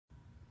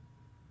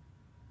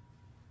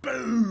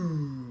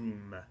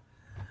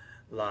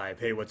live.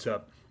 Hey, what's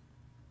up?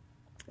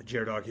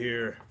 Jer-dog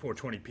here,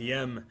 4:20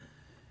 p.m.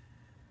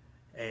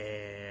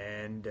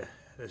 And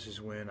this is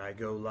when I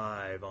go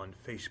live on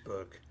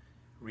Facebook,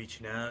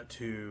 reaching out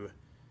to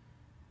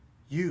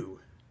you,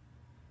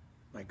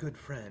 my good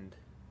friend.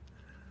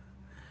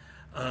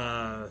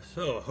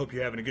 So, I hope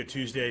you're having a good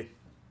Tuesday.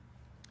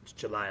 It's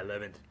July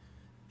 11th,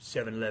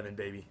 7/11,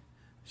 baby.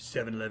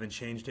 7/11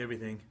 changed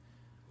everything.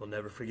 We'll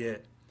never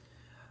forget.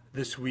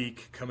 This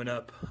week, coming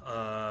up,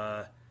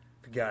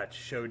 we got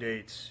show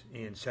dates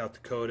in South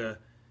Dakota,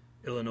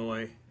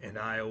 Illinois, and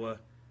Iowa.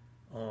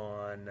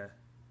 On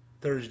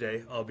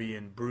Thursday, I'll be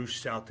in Bruce,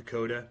 South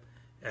Dakota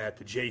at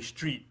the J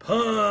Street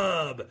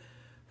Pub.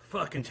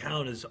 Fucking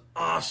town is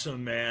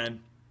awesome,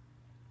 man.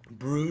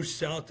 Bruce,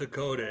 South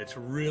Dakota. It's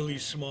really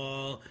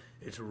small.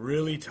 It's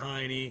really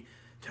tiny.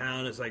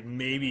 Town is like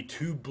maybe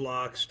 2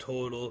 blocks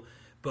total.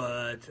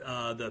 But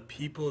the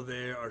people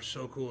there are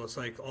so cool. It's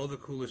like all the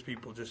coolest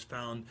people just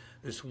found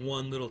this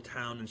one little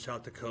town in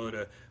South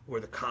Dakota where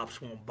the cops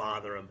won't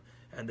bother them.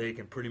 And they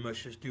can pretty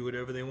much just do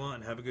whatever they want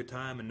and have a good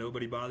time and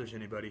nobody bothers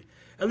anybody.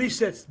 At least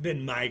that's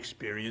been my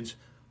experience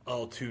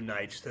all 2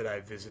 nights that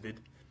I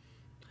visited.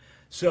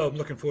 So I'm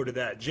looking forward to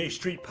that. J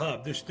Street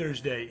Pub this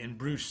Thursday in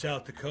Bruce,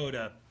 South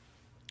Dakota.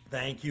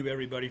 Thank you,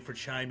 everybody, for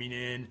chiming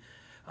in.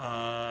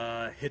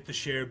 Hit the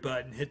share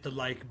button, hit the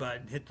like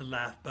button, hit the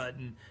laugh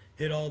button,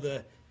 hit all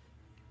the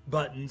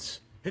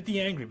buttons, hit the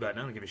angry button.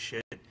 I don't give a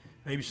shit.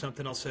 Maybe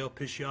something I'll say will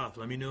piss you off.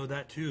 Let me know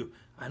that too.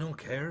 I don't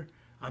care.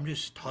 I'm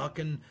just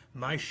talking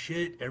my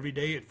shit every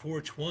day at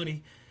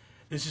 4:20.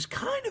 This is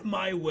kind of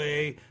my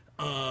way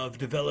of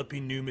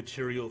developing new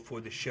material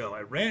for the show.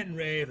 I rant and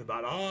rave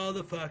about all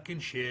the fucking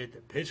shit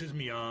that pisses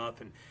me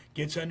off and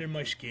gets under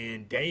my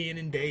skin day in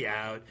and day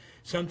out.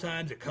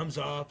 Sometimes it comes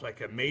off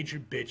like a major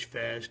bitch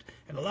fest,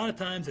 and a lot of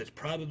times that's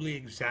probably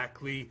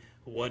exactly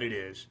what it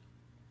is.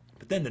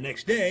 But then the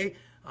next day,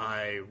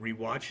 I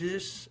rewatch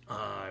this,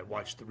 I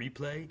watch the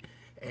replay,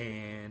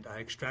 and I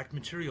extract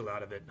material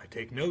out of it. I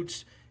take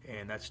notes,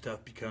 and that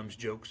stuff becomes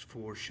jokes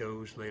for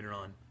shows later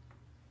on.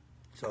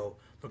 So,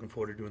 looking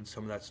forward to doing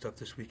some of that stuff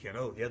this weekend.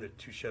 Oh, the other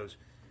 2 shows.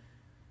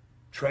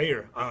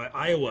 Traer,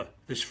 Iowa,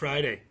 this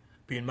Friday.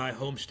 Be in my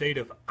home state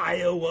of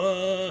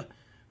Iowa.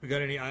 We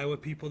got any Iowa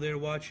people there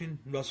watching?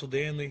 Russell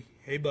Danley,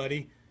 hey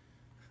buddy.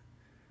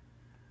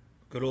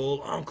 Good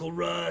old Uncle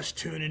Russ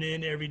tuning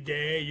in every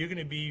day.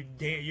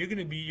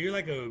 You're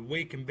like a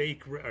wake and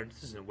bake, or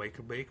this isn't a wake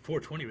and bake,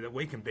 420, but that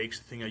wake and bake's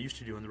the thing I used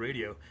to do on the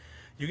radio.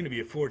 You're going to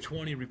be a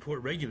 420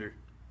 report regular.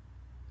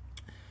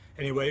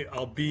 Anyway,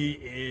 I'll be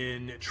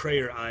in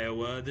Traer,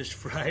 Iowa this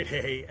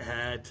Friday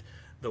at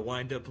the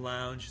Wind Up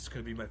Lounge. It's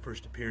going to be my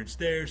first appearance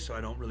there, so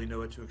I don't really know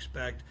what to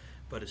expect,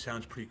 but it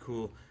sounds pretty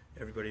cool.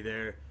 Everybody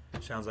there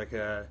sounds like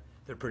they're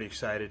pretty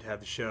excited to have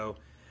the show.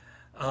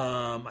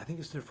 I think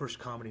it's their first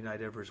comedy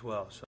night ever as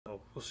well,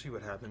 so we'll see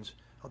what happens.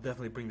 I'll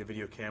definitely bring the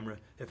video camera.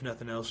 If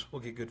nothing else,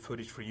 we'll get good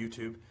footage for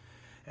YouTube.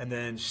 And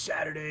then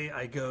Saturday,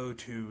 I go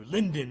to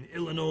Linden,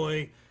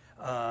 Illinois,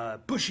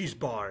 Bushy's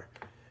Bar.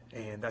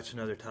 And that's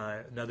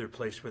another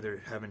place where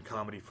they're having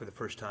comedy for the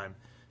first time.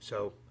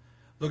 So,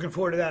 looking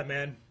forward to that,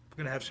 man. We're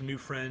going to have some new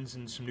friends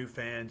and some new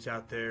fans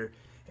out there.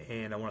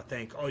 And I want to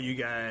thank all you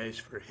guys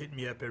for hitting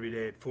me up every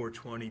day at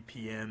 4:20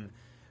 p.m.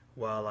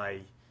 while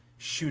I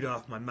shoot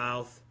off my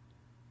mouth,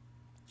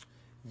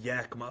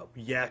 yak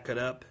it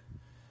up.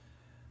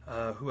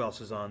 Who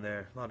else is on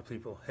there? A lot of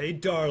people. Hey,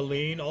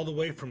 Darlene, all the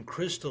way from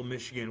Crystal,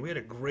 Michigan. We had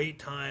a great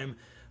time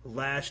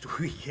last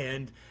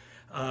weekend.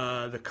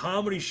 The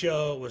comedy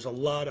show was a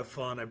lot of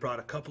fun. I brought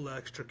a couple of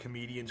extra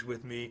comedians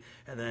with me,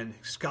 and then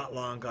Scott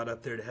Long got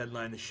up there to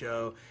headline the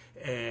show,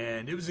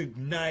 and it was a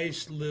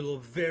nice little,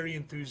 very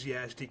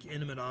enthusiastic,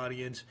 intimate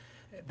audience.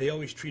 They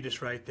always treat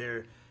us right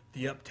there.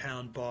 The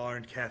Uptown Bar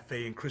and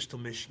Cafe in Crystal,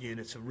 Michigan.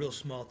 It's a real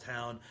small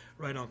town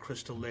right on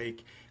Crystal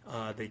Lake.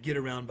 They get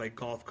around by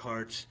golf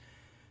carts.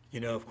 You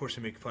know, of course,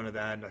 I make fun of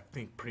that, and I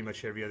think pretty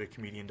much every other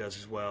comedian does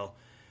as well.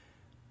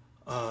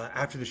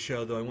 After the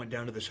show, though, I went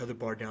down to this other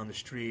bar down the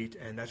street,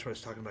 and that's what I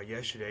was talking about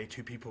yesterday.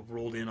 2 people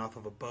rolled in off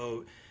of a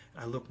boat.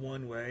 I look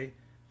one way,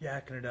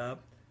 yakking it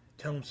up,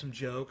 telling some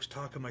jokes,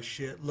 talking my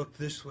shit. Look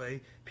this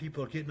way,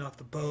 people are getting off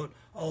the boat.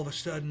 All of a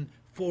sudden,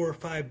 4 or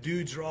 5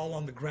 dudes are all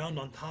on the ground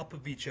on top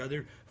of each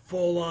other,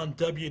 full-on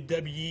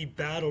WWE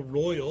Battle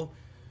Royal.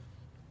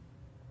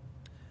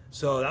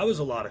 So that was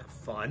a lot of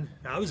fun.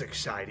 That was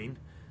exciting,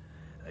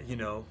 you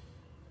know.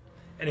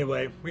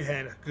 Anyway, we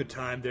had a good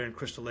time there in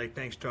Crystal Lake.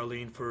 Thanks,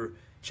 Darlene, for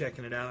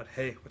checking it out.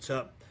 Hey, what's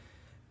up?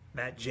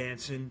 Matt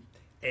Jansen,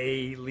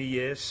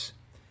 alias.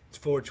 It's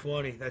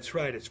 4:20. That's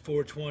right, it's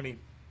 4:20.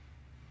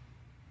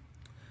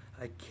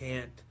 I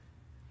can't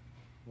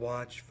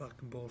watch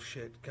fucking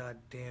bullshit.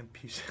 Goddamn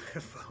piece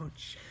of phone.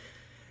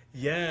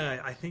 Yeah,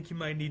 I think you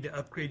might need to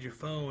upgrade your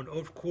phone.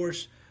 Of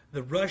course,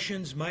 the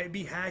Russians might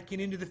be hacking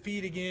into the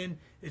feed again.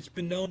 It's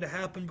been known to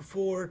happen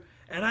before.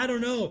 And I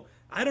don't know.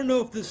 I don't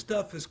know if this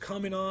stuff is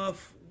coming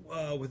off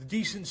with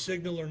decent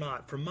signal or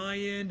not. From my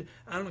end,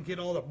 I don't get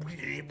all the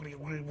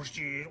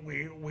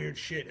weird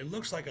shit. It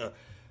looks like a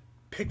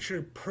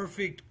picture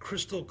perfect,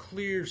 crystal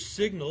clear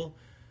signal.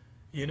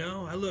 You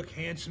know, I look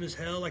handsome as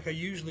hell like I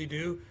usually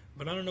do,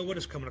 but I don't know what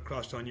is coming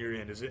across on your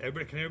end.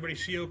 Can everybody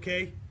see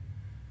okay?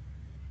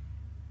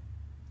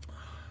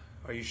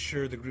 Are you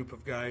sure the group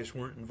of guys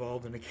weren't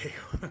involved in a gay?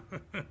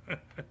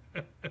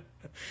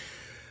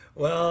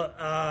 Well,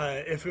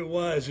 if it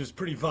was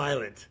pretty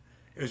violent.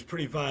 It was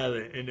pretty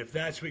violent, and if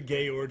that's what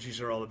gay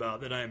orgies are all about,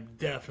 then I'm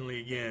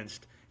definitely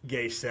against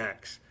gay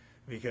sex,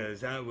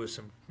 because that was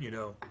some,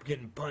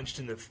 getting punched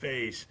in the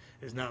face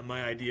is not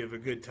my idea of a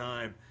good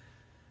time.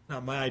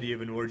 Not my idea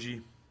of an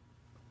orgy.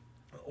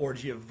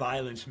 Orgy of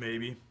violence,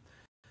 maybe.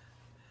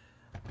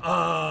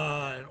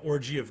 An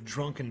orgy of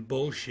drunken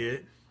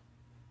bullshit.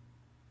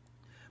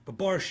 But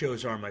bar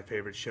shows are my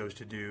favorite shows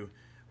to do.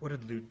 What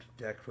did Lou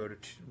Deck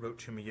wrote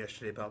to me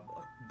yesterday about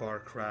bar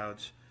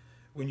crowds?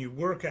 When you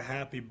work a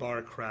happy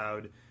bar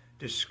crowd,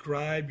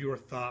 describe your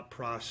thought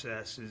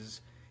processes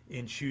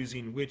in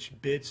choosing which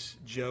bits,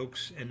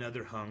 jokes, and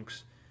other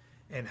hunks,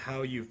 and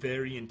how you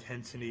vary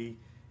intensity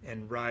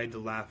and ride the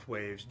laugh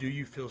waves. Do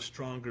you feel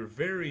stronger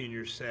varying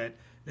your set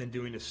than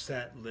doing a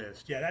set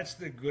list? Yeah, that's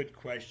the good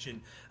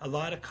question. A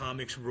lot of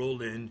comics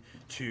roll in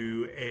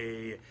to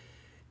a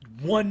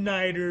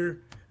one-nighter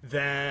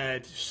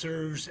that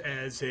serves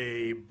as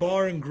a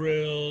bar and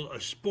grill, a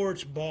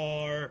sports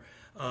bar,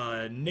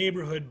 a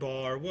neighborhood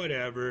bar,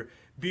 whatever,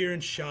 beer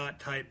and shot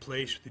type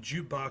place with a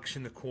jukebox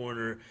in the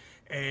corner,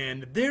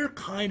 and they're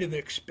kind of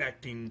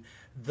expecting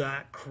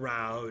that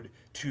crowd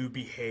to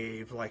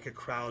behave like a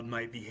crowd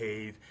might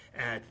behave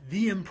at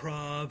the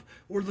Improv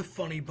or the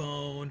Funny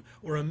Bone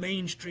or a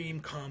mainstream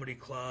comedy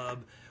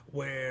club,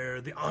 where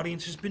the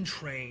audience has been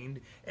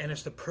trained and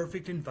it's the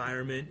perfect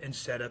environment and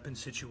setup and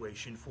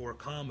situation for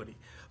comedy.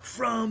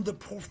 From the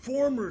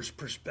performer's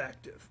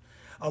perspective,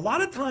 a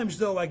lot of times,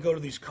 though, I go to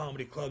these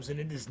comedy clubs and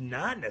it is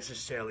not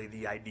necessarily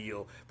the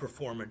ideal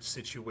performance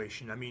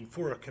situation. I mean,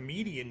 for a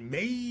comedian,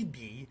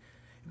 maybe,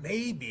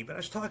 but I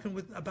was talking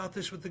about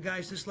this with the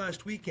guys this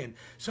last weekend.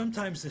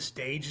 Sometimes the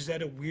stage is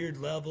at a weird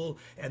level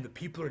and the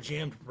people are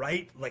jammed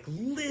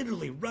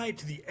literally right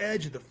to the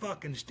edge of the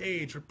fucking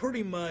stage, or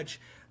pretty much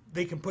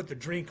they can put the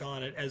drink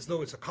on it as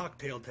though it's a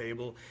cocktail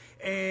table,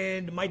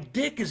 and my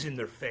dick is in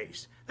their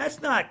face. That's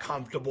not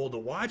comfortable to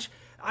watch.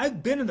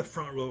 I've been in the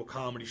front row of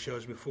comedy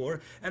shows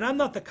before, and I'm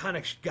not the kind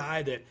of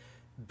guy that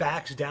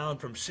backs down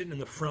from sitting in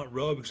the front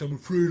row because I'm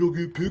afraid I'll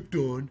get picked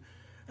on.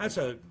 That's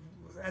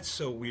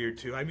so weird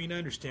too. I mean, I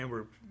understand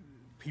where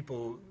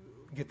people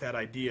get that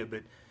idea,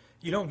 but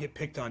you don't get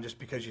picked on just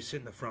because you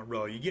sit in the front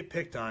row. You get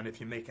picked on if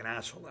you make an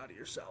asshole out of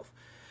yourself.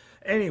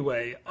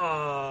 Anyway,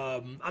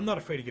 I'm not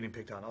afraid of getting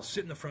picked on. I'll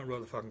sit in the front row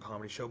of the fucking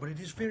comedy show, but it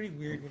is very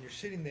weird when you're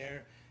sitting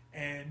there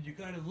and you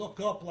kind of look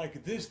up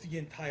like this the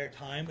entire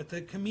time at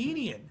the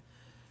comedian.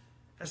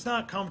 That's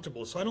not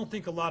comfortable. So I don't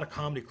think a lot of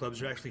comedy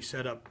clubs are actually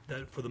set up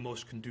for the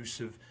most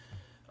conducive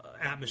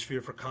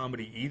atmosphere for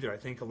comedy either. I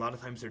think a lot of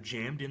times they're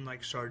jammed in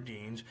like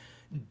sardines.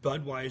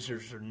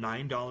 Budweisers are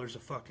 $9 a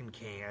fucking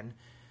can,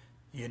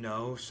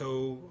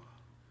 so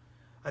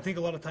I think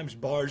a lot of times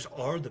bars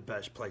are the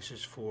best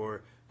places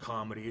for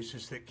comedy. It's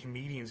just that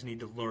comedians need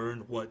to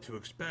learn what to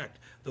expect.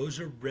 Those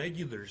are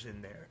regulars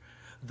in there.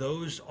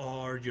 Those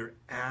are your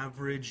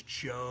average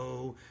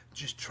Joe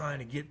just trying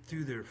to get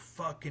through their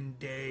fucking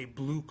day,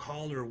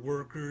 blue-collar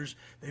workers.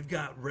 They've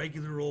got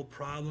regular old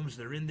problems.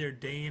 They're in there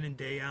day in and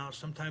day out.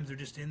 Sometimes they're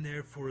just in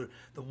there for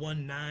the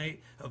one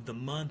night of the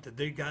month that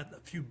they got a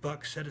few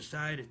bucks set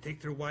aside to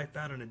take their wife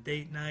out on a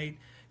date night.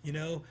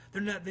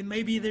 They're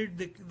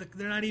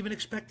not even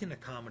expecting a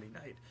comedy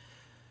night.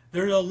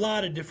 There are a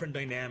lot of different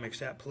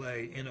dynamics at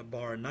play in a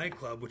bar and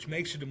nightclub, which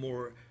makes it a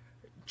more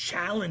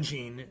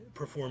challenging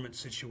performance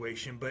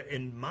situation, but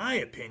in my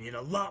opinion,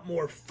 a lot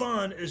more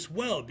fun as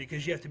well,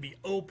 because you have to be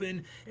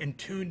open and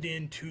tuned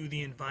in to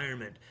the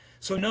environment.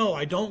 So no,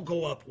 I don't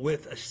go up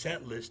with a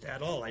set list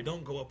at all. I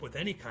don't go up with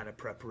any kind of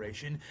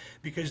preparation,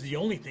 because the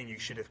only thing you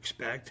should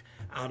expect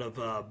out of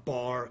a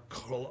bar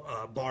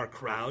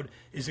crowd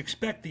is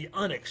expect the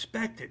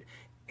unexpected.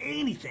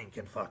 Anything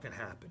can fucking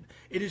happen.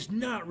 It is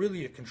not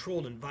really a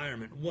controlled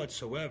environment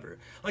whatsoever.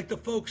 Like the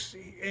folks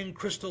in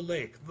Crystal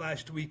Lake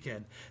last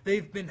weekend,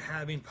 they've been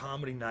having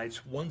comedy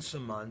nights once a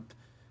month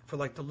for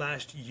like the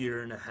last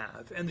year and a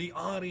half. And the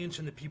audience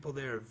and the people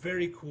there are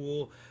very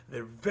cool.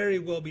 They're very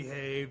well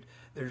behaved.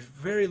 There's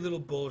very little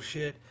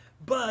bullshit.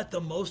 But the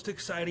most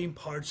exciting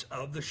parts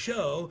of the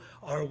show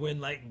are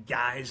when like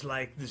guys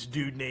like this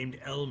dude named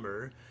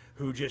Elmer,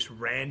 who just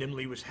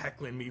randomly was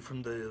heckling me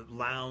from the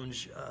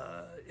lounge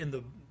in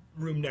the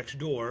room next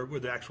door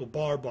where the actual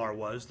bar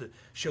was. The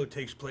show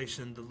takes place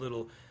in the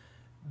little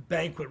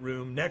banquet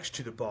room next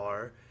to the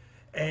bar.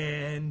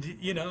 And,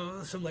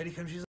 some lady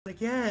comes, she's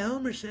like, yeah,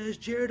 Elmer says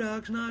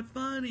jer-dog's not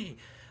funny.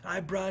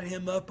 I brought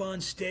him up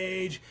on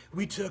stage.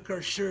 We took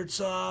our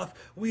shirts off.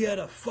 We had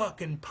a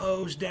fucking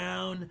pose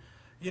down.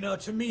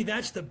 To me,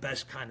 that's the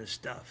best kind of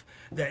stuff.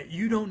 That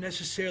you don't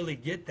necessarily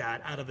get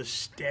that out of a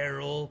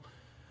sterile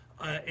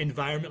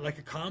environment like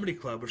a comedy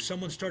club where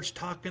someone starts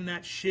talking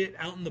that shit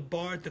out in the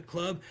bar at the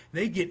club,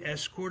 they get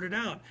escorted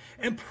out.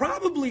 And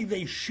probably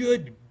they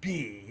should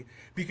be,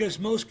 because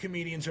most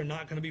comedians are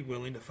not going to be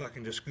willing to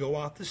fucking just go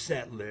off the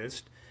set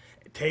list,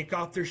 take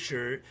off their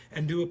shirt,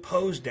 and do a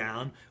pose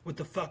down with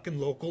the fucking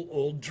local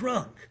old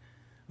drunk.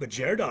 But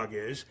jer-dog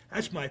is.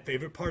 That's my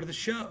favorite part of the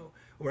show,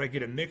 where I get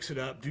to mix it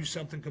up, do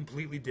something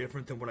completely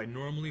different than what I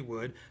normally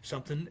would,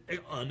 something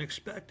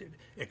unexpected.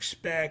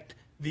 Expect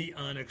the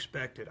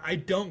unexpected. I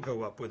don't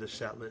go up with a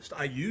set list.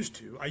 I used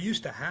to. I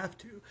used to have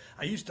to.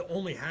 I used to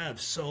only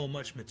have so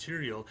much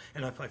material,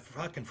 and if I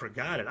fucking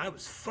forgot it, I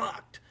was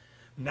fucked.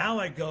 Now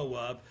I go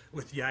up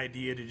with the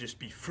idea to just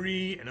be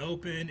free and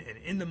open and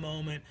in the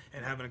moment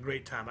and having a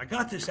great time. I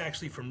got this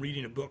actually from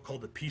reading a book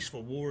called The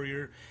Peaceful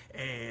Warrior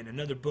and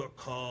another book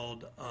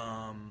called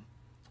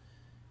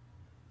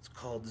it's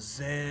called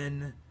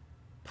Zen,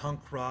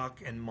 Punk Rock,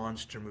 and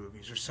Monster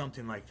Movies or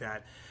something like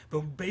that.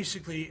 But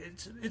basically,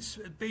 it's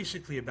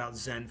basically about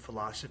Zen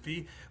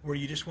philosophy, where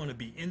you just want to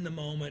be in the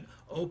moment,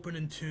 open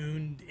and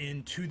tuned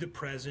into the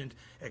present,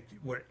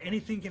 where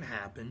anything can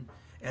happen,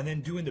 and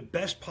then doing the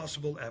best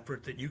possible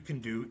effort that you can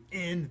do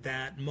in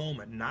that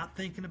moment. Not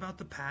thinking about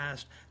the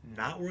past,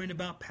 not worrying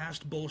about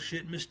past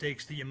bullshit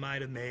mistakes that you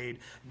might have made,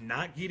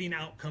 not getting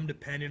outcome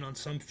dependent on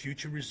some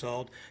future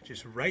result.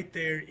 Just right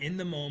there in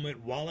the moment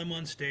while I'm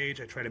on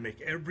stage, I try to make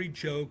every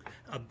joke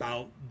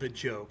about the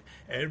joke,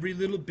 every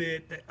little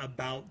bit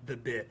about the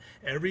bit,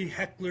 every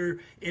heckler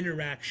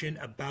interaction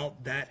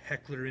about that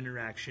heckler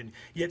interaction,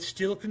 yet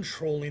still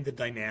controlling the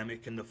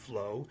dynamic and the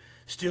flow,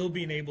 still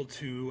being able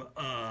to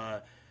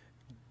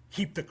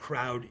keep the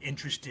crowd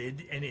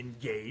interested and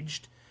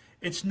engaged.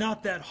 It's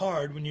not that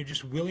hard when you're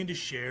just willing to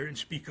share and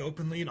speak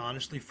openly and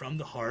honestly from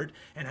the heart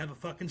and have a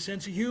fucking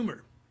sense of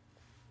humor.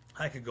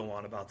 I could go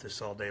on about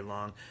this all day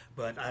long,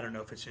 but I don't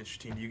know if it's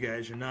interesting to you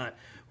guys or not.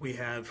 We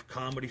have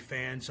comedy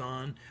fans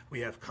on.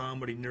 We have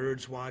comedy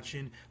nerds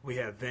watching. We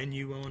have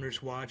venue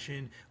owners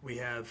watching. We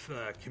have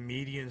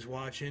comedians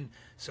watching.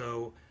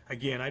 So,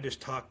 again, I just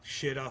talk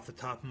shit off the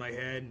top of my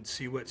head and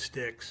see what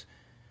sticks.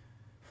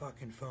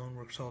 Fucking phone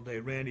works all day.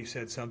 Randy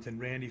said something.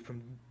 Randy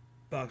from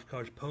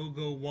Boxcars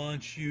Pogo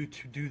wants you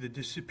to do the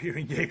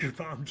disappearing Jaeger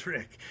bomb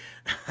trick.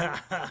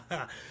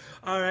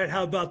 All right,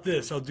 how about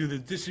this? I'll do the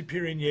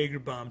disappearing Jaeger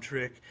bomb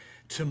trick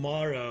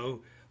tomorrow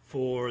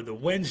for the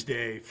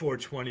Wednesday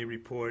 420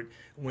 report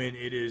when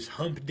it is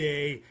Hump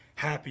Day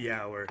Happy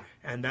Hour,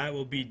 and that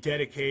will be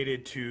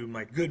dedicated to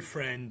my good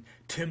friend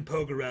Tim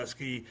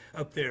Pogorowski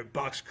up there at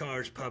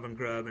Boxcars Pub and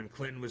Grub in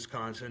Clinton,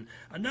 Wisconsin.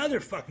 Another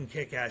fucking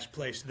kick-ass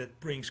place that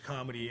brings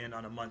comedy in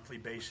on a monthly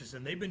basis,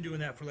 and they've been doing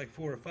that for like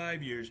 4 or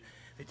 5 years.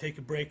 They take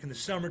a break in the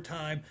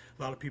summertime.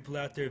 A lot of people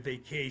out there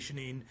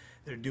vacationing.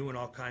 They're doing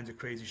all kinds of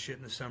crazy shit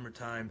in the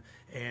summertime,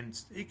 and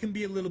it can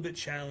be a little bit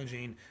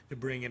challenging to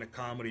bring in a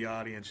comedy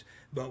audience.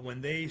 But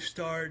when they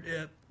start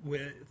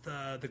with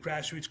the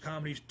Grassroots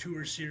Comedy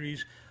Tour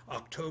Series,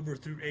 October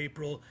through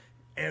April,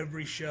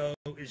 every show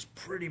is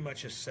pretty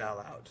much a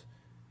sellout,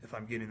 if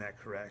I'm getting that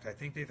correct. I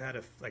think they've had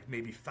like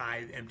maybe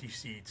 5 empty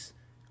seats,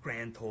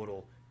 grand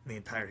total, in the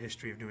entire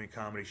history of doing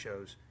comedy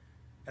shows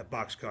at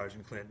Boxcars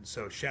in Clinton.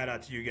 So shout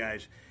out to you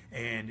guys,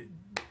 and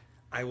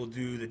I will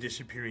do the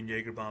disappearing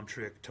Jaeger bomb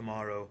trick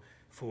tomorrow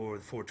for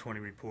the 420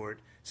 report.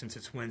 Since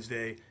it's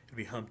Wednesday, it'll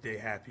be Hump Day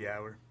Happy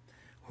Hour.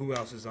 Who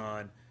else is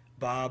on?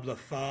 Bob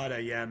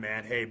LaFada. Yeah,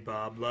 man. Hey,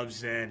 Bob. Love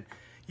Zen.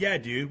 Yeah,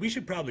 dude, we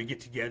should probably get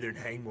together and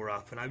hang more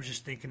often. I was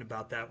just thinking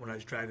about that when I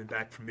was driving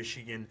back from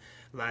Michigan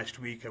last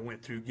week. I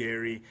went through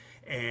Gary,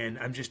 and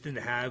I'm just in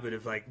the habit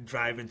of, like,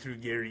 driving through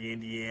Gary,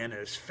 Indiana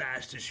as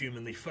fast as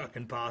humanly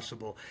fucking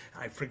possible.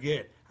 I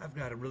forget. I've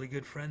got a really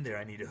good friend there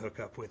I need to hook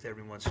up with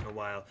every once in a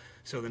while.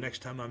 So the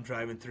next time I'm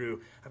driving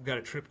through, I've got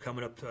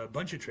a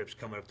bunch of trips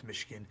coming up to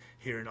Michigan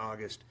here in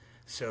August.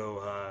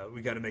 So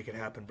we got to make it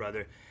happen,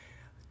 brother.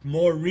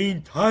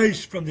 Maureen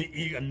Tice from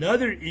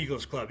another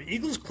Eagles Club.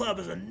 Eagles Club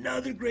is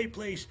another great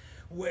place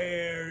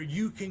where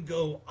you can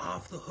go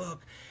off the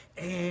hook.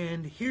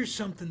 And here's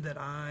something that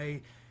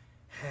I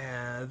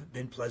have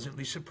been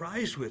pleasantly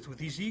surprised with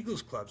these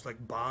Eagles Clubs,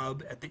 like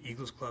Bob at the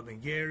Eagles Club in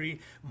Gary,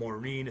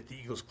 Maureen at the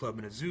Eagles Club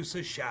in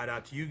Azusa. Shout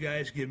out to you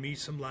guys. Give me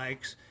some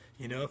likes.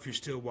 You know, if you're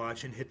still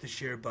watching, hit the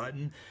share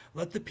button.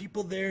 Let the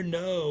people there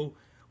know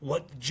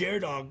what the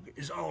jer-dog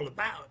is all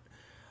about.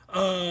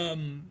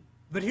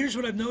 But here's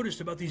what I've noticed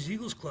about these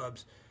Eagles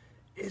Clubs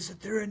is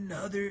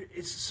that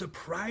it's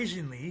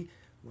surprisingly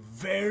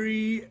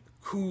very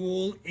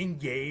cool,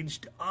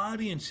 engaged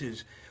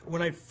audiences.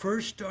 When I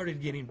first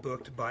started getting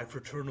booked by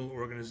fraternal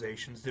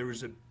organizations, there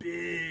was a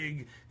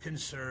big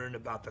concern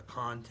about the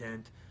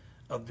content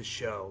of the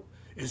show.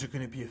 Is it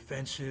going to be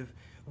offensive?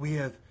 We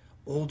have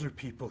older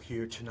people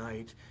here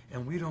tonight,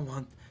 and we don't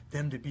want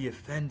them to be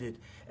offended.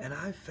 And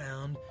I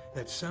found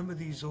that some of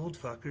these old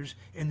fuckers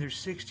in their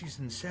 60s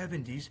and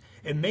 70s,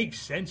 it makes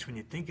sense when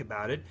you think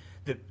about it,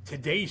 that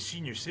today's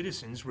senior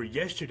citizens were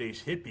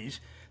yesterday's hippies.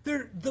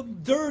 the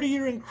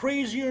dirtier and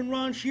crazier and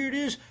raunchier it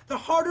is, the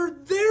harder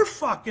they're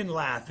fucking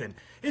laughing.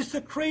 It's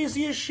the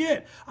craziest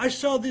shit. I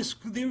saw this.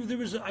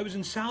 I was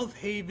in South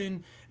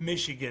Haven,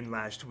 Michigan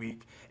last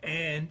week,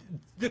 and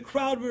the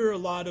crowd were a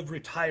lot of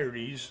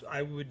retirees.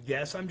 I would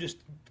guess. I'm just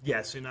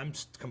guessing. I'm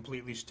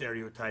completely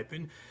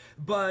stereotyping,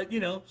 but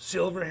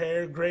silver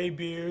hair, gray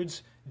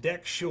beards,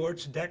 deck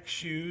shorts, deck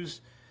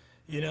shoes.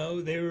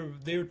 They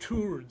were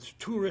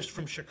tourists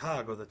from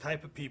Chicago, the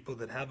type of people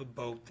that have a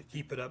boat to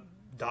keep it up,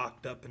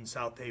 docked up in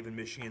South Haven,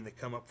 Michigan. They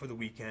come up for the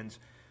weekends.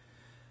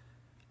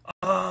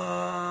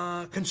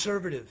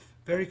 Conservative,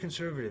 very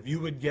conservative, you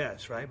would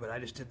guess, right? But I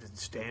just did the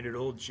standard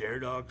old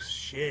jer-dog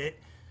shit,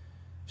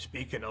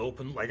 speaking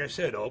open, like I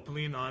said,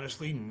 openly and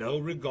honestly, no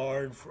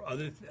regard for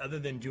other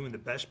than doing the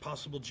best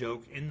possible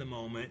joke in the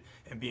moment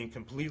and being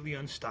completely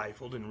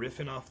unstifled and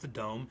riffing off the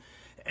dome.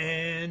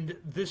 And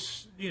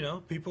this,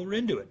 people were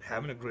into it,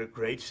 having a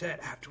great set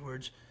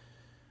afterwards,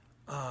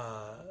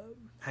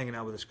 hanging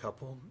out with this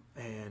couple,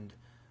 and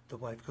the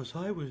wife goes,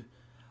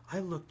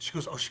 she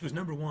goes,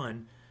 number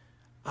one,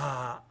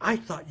 I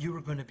thought you were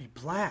going to be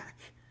black.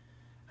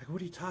 I go,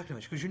 what are you talking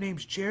about? She goes, your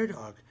name's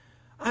jer-dog.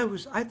 I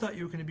thought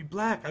you were going to be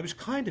black. I was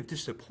kind of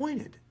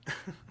disappointed.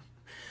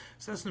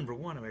 So that's number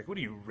one. I'm like, what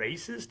are you,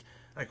 racist?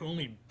 Like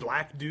only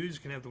black dudes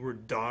can have the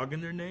word dog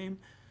in their name?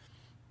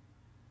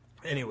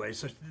 Anyway,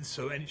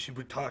 and she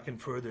was talking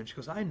further, and she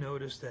goes, I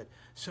noticed that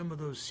some of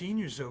those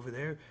seniors over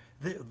there,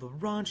 the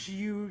raunch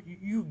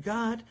you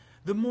got,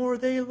 the more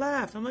they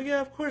laughed. I'm like,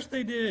 yeah, of course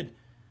they did.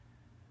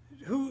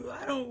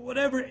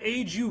 Whatever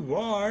age you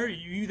are,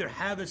 you either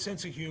have a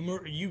sense of humor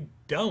or you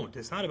don't.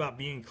 It's not about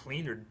being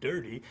clean or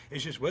dirty.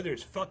 It's just whether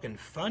it's fucking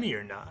funny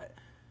or not.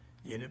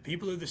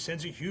 People with a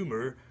sense of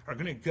humor are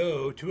going to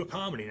go to a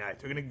comedy night.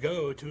 They're going to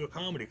go to a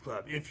comedy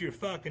club. If you're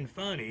fucking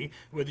funny,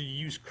 whether you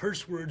use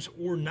curse words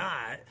or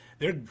not,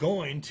 they're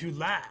going to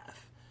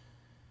laugh.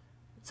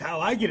 That's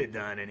how I get it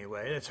done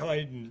anyway. That's how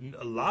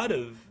a lot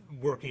of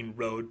working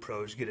road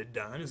pros get it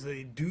done, is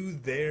they do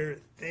their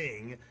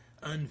thing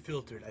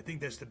unfiltered. I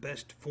think that's the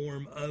best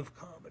form of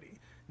comedy,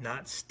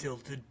 not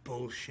stilted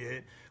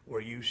bullshit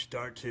where you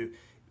start to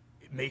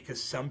make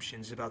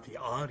assumptions about the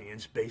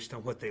audience based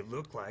on what they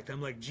look like.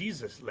 I'm like,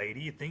 Jesus,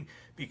 lady, you think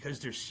because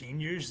they're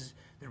seniors,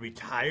 they're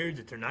retired,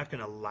 that they're not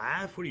going to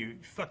laugh? What are you,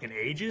 fucking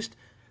ageist?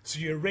 So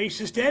you're a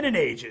racist and an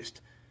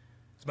ageist.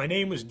 So my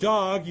name was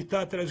Dog, you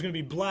thought that I was going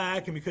to be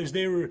black, and because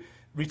they were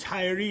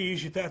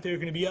retirees, you thought they were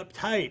going to be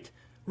uptight.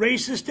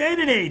 Racist and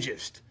an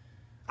ageist.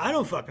 I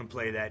don't fucking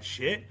play that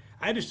shit.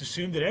 I just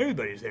assume that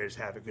everybody's there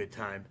to have a good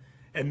time.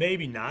 And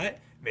maybe not.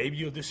 Maybe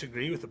you'll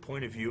disagree with the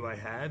point of view I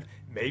have.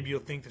 Maybe you'll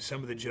think that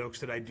some of the jokes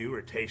that I do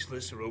are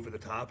tasteless or over the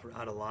top or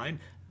out of line.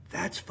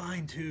 That's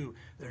fine too.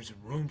 There's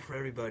room for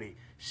everybody.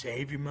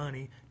 Save your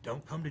money.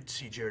 Don't come to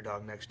see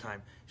jer-dog next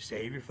time.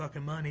 Save your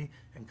fucking money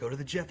and go to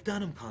the Jeff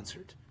Dunham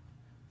concert.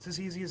 It's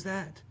as easy as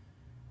that.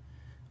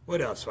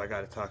 What else do I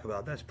got to talk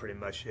about? That's pretty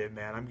much it,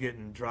 man. I'm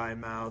getting dry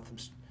mouth. I'm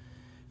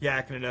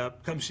yakking it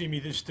up. Come see me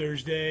this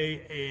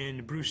Thursday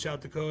in Bruce,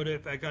 South Dakota.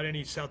 If I got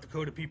any South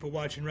Dakota people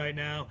watching right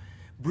now,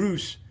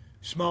 Bruce,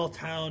 small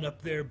town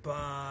up there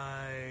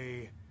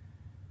by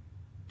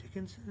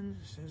Dickinson,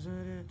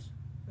 isn't it?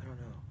 I don't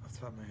know. Off the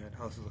top of my head.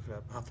 I'll have to look it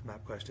up. I'll have to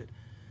map quest it.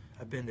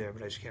 I've been there,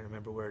 but I just can't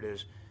remember where it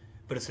is.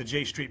 But it's the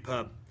J Street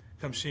Pub.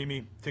 Come see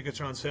me.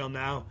 Tickets are on sale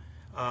now.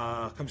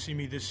 Come see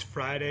me this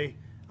Friday.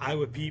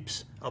 Iowa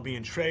peeps. I'll be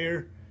in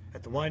Traer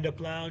at the Wind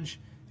Up Lounge.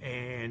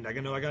 And I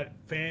know I got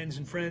fans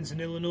and friends in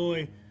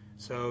Illinois,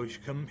 so you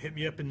should come hit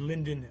me up in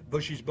Linden,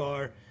 Bushy's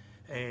Bar.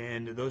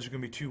 And those are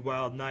going to be 2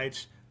 wild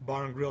nights,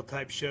 bar and grill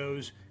type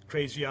shows,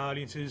 crazy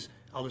audiences.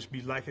 I'll just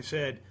be, like I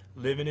said,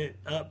 living it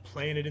up,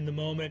 playing it in the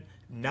moment,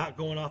 not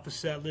going off the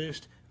set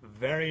list,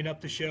 varying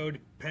up the show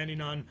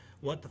depending on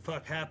what the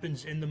fuck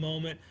happens in the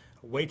moment.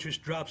 A waitress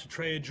drops a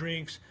tray of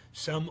drinks.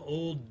 Some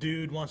old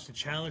dude wants to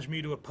challenge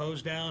me to a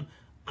pose down.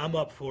 I'm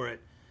up for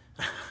it.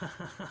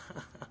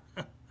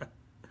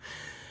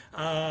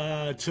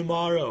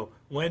 Tomorrow,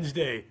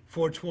 Wednesday,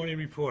 420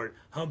 report,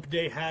 hump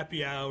day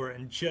happy hour,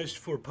 and just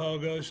for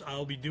pogos,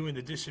 I'll be doing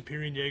the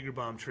disappearing Jaeger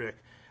bomb trick.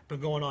 Been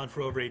going on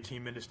for over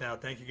 18 minutes now.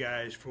 Thank you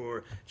guys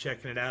for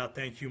checking it out.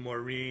 Thank you,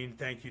 Maureen.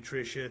 Thank you,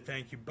 Tricia.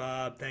 Thank you,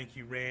 Bob. Thank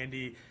you,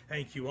 Randy.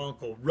 Thank you,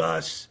 Uncle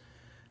Russ.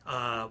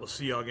 We'll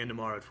see y'all again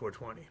tomorrow at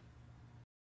 420.